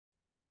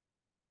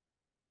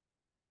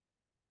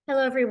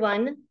Hello,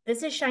 everyone.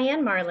 This is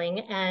Cheyenne Marling,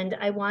 and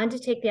I wanted to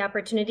take the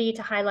opportunity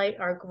to highlight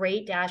our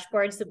great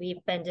dashboards that we've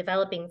been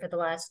developing for the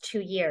last 2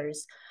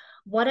 years.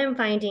 What I'm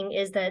finding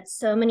is that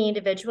so many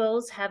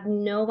individuals have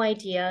no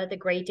idea the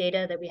great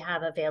data that we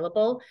have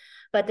available,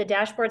 but the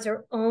dashboards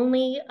are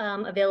only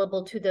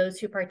available to those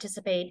who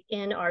participate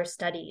in our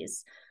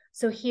studies.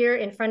 So here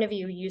in front of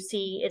you, you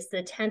see it's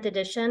the 10th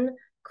edition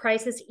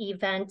Crisis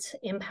Event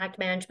Impact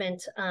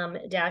Management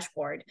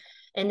dashboard.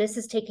 And this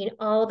is taking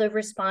all the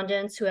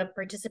respondents who have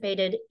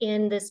participated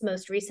in this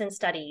most recent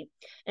study.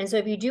 And so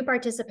if you do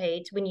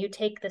participate, when you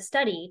take the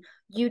study,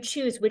 you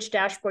choose which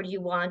dashboard you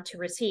want to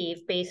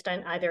receive based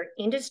on either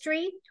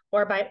industry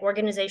or by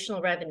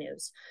organizational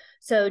revenues.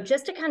 So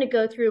just to kind of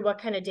go through what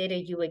kind of data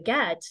you would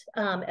get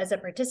as a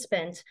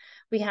participant,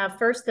 we have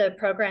first the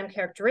program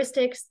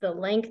characteristics, the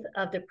length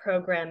of the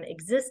program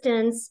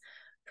existence,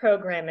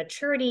 program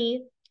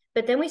maturity,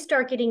 but then we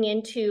start getting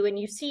into, and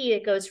you see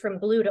it goes from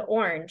blue to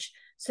orange.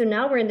 So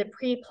now we're in the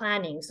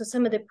pre-planning. So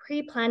some of the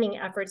pre-planning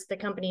efforts the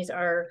companies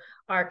are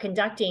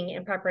conducting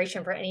in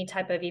preparation for any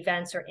type of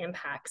events or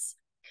impacts.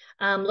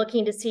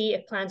 Looking to see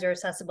if plans are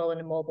accessible in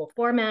a mobile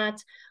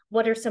format.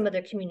 What are some of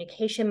the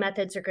communication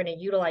methods they're going to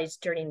utilize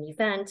during the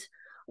event?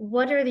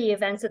 What are the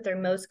events that they're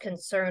most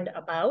concerned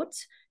about?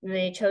 And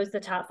they chose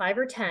the top 5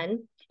 or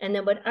 10. And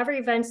then whatever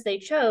events they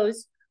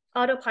chose,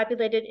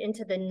 auto-populated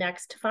into the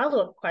next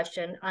follow-up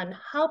question on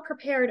how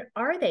prepared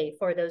are they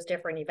for those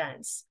different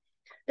events.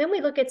 Then we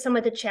look at some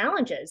of the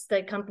challenges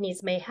that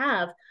companies may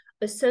have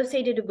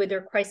associated with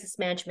their crisis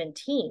management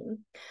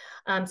team.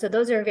 So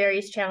those are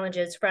various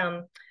challenges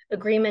from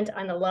agreement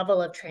on the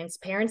level of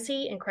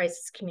transparency in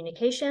crisis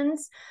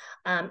communications,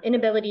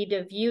 inability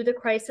to view the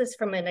crisis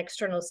from an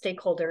external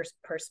stakeholder's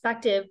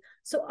perspective.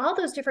 So all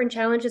those different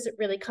challenges that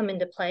really come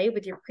into play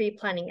with your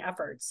pre-planning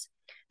efforts.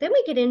 Then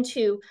we get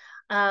into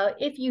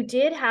if you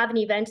did have an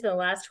event in the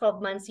last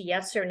 12 months,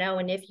 yes or no,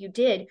 and if you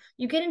did,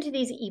 you get into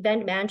these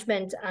event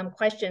management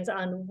questions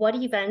on what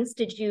events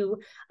did you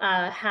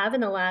have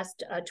in the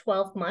last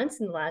 12 months,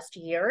 in the last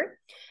year,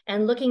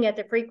 and looking at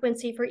the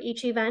frequency for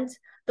each event,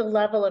 the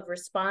level of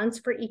response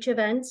for each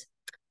event,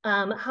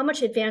 how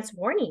much advance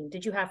warning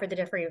did you have for the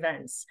different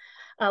events?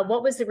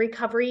 What was the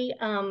recovery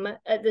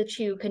that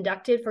you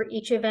conducted for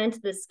each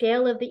event, the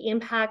scale of the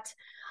impact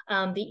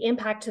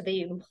to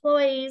the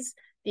employees,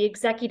 the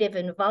executive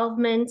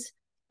involvement,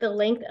 the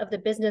length of the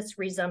business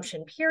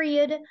resumption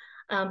period,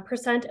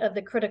 percent of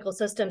the critical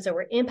systems that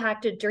were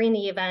impacted during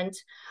the event,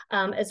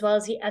 as well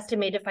as the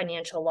estimated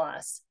financial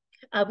loss.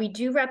 We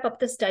do wrap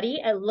up the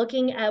study at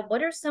looking at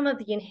what are some of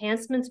the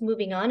enhancements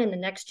moving on in the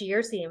next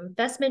years, the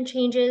investment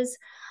changes,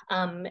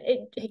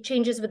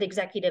 changes with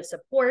executive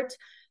support.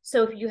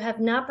 So if you have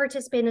not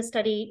participated in the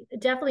study,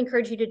 definitely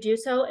encourage you to do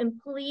so,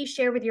 and please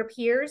share with your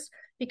peers,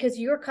 because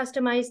your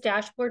customized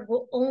dashboard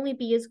will only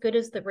be as good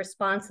as the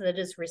response that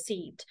is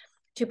received.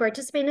 To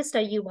participate in the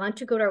study, you want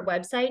to go to our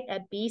website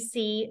at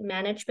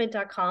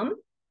bcmanagement.com.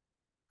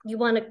 You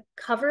want to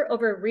cover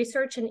over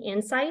research and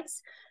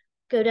insights.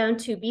 Go down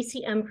to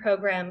BCM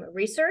Program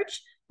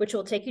Research, which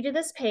will take you to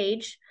this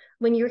page.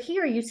 When you're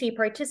here, you see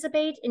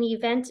Participate in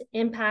Event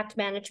Impact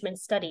Management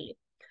Study.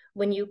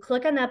 When you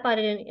click on that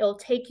button, it'll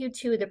take you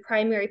to the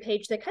primary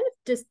page that kind of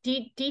just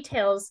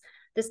details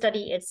the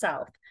study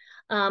itself.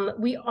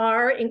 We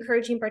are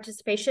encouraging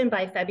participation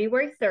by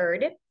February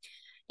 3rd,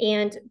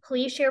 and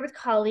please share with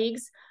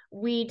colleagues.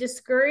 We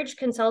discourage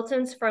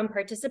consultants from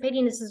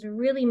participating. This is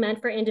really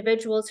meant for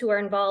individuals who are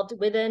involved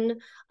within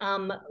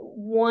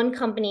one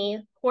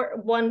company,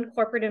 one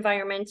corporate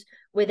environment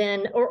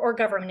within, or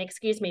government,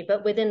 excuse me,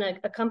 but within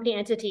a company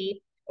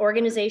entity,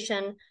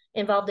 organization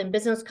involved in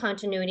business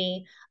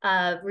continuity,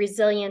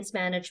 resilience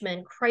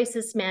management,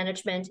 crisis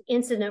management,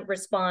 incident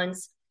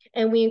response.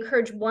 And we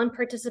encourage one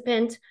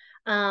participant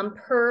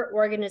per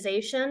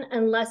organization,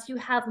 unless you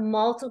have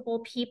multiple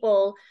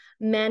people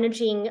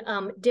managing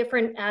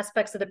different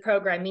aspects of the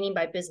program, meaning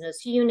by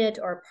business unit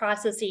or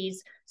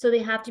processes. So they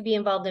have to be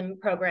involved in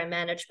program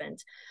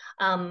management.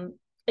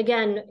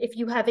 Again, if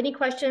you have any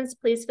questions,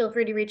 please feel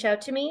free to reach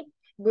out to me.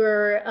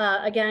 We're,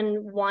 again,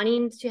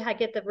 wanting to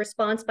get the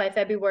response by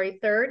February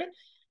 3rd.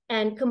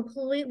 And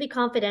completely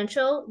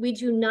confidential. We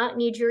do not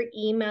need your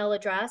email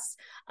address.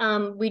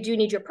 We do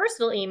need your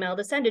personal email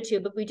to send it to,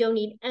 but we don't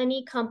need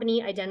any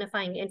company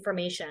identifying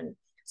information.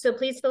 So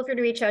please feel free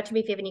to reach out to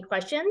me if you have any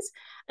questions.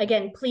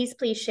 Again, please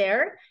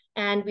share.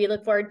 And we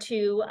look forward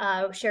to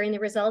sharing the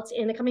results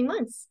in the coming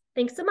months.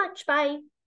 Thanks so much. Bye.